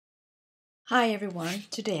Hi everyone,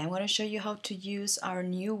 today I'm going to show you how to use our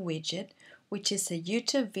new widget, which is a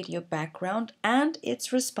YouTube video background and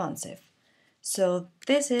it's responsive. So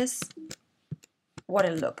this is what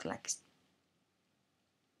it looks like.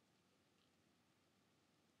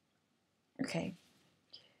 Okay.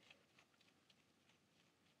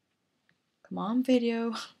 Come on,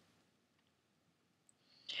 video.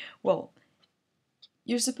 Well,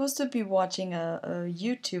 you're supposed to be watching a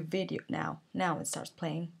YouTube video now. Now it starts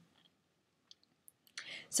playing.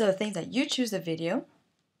 So the thing that you choose the video,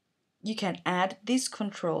 you can add these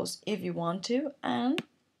controls if you want to, and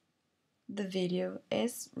the video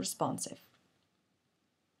is responsive.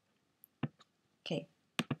 Okay,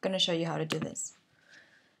 I'm going to show you how to do this.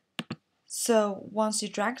 So once you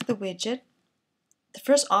drag the widget, the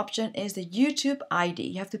first option is the YouTube ID.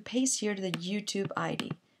 You have to paste here the YouTube ID.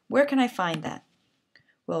 Where can I find that?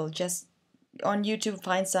 Well, just on YouTube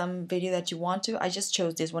find some video that you want to. I just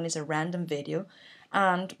chose this one. It's a random video.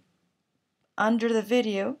 And under the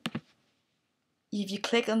video, if you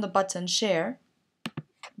click on the button share,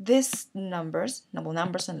 this numbers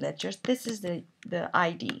and letters, this is the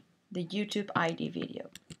ID, the YouTube ID video.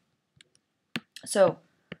 So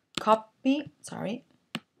copy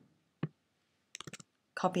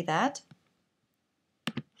that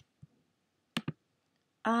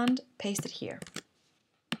and paste it here.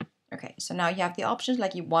 Okay, so now you have the options,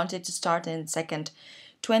 like you want it to start in second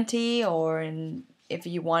 20, or if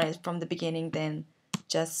you want it from the beginning, then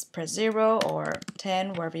just press 0 or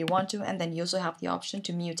 10, wherever you want to, and then you also have the option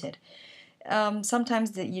to mute it.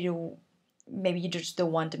 Sometimes maybe you just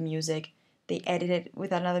don't want the music, they edit it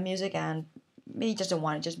with another music, and maybe you just don't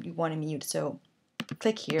want it, just you want to mute, so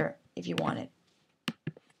click here if you want it.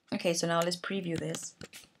 Okay, so now let's preview this.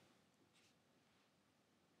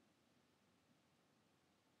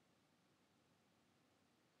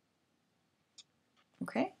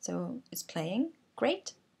 Okay, so it's playing,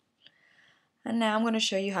 great. And now I'm going to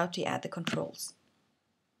show you how to add the controls.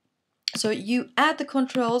 So you add the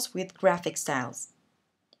controls with graphic styles.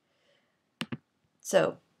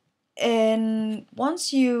 So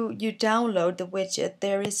once you download the widget,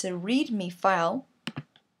 there is a README file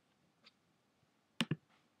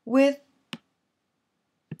with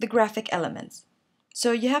the graphic elements.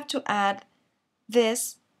 So you have to add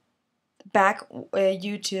this back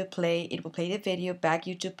YouTube play, it will play the video, back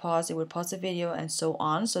YouTube pause, it will pause the video, and so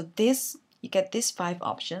on. So this, you get these 5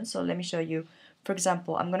 options. So let me show you. For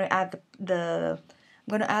example, I'm going to add the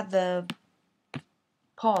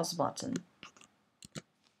pause button.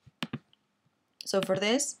 So for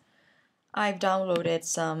this, I've downloaded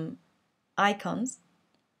some icons,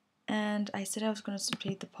 and I said I was going to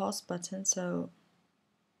create the pause button. So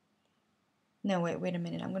no, wait a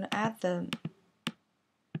minute. I'm going to add the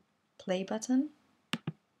play button.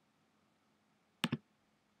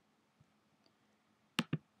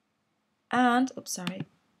 And, oops, sorry,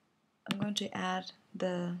 I'm going to add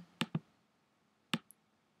the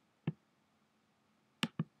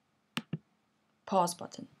pause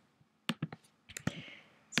button.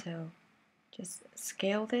 So just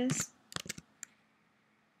scale this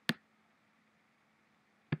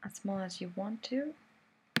as small as you want to.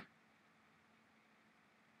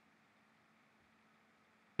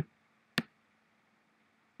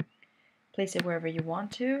 Place it wherever you want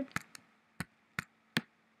to.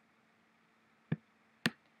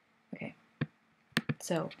 Okay,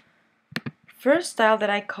 so first style that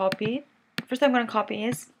I copied, first I'm going to copy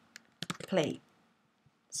is play.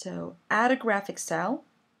 So add a graphic style.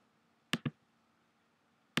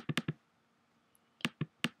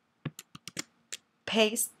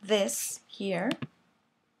 Paste this here.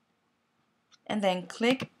 And then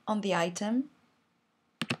click on the item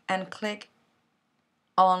and click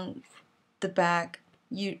on the back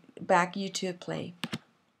YouTube play.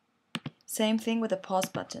 Same thing with the pause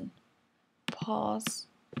button. Pause,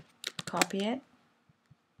 copy it,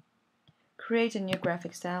 create a new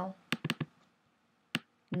graphic style,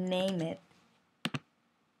 name it,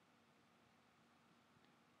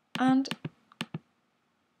 and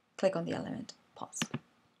click on the element, pause.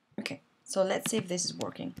 Okay, so let's see if this is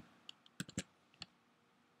working.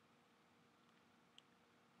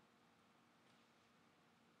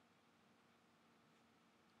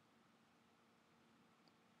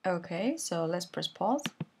 Okay, so let's press pause.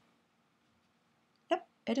 Yep,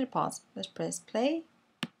 it did pause. Let's press play.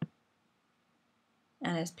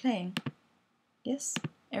 And it's playing. Yes,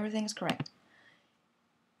 everything is correct.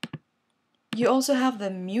 You also have the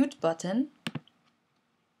mute button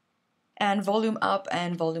and volume up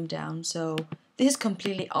and volume down. So this is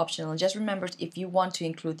completely optional. Just remember, if you want to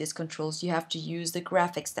include these controls, you have to use the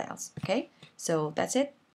graphic styles. Okay, so that's it.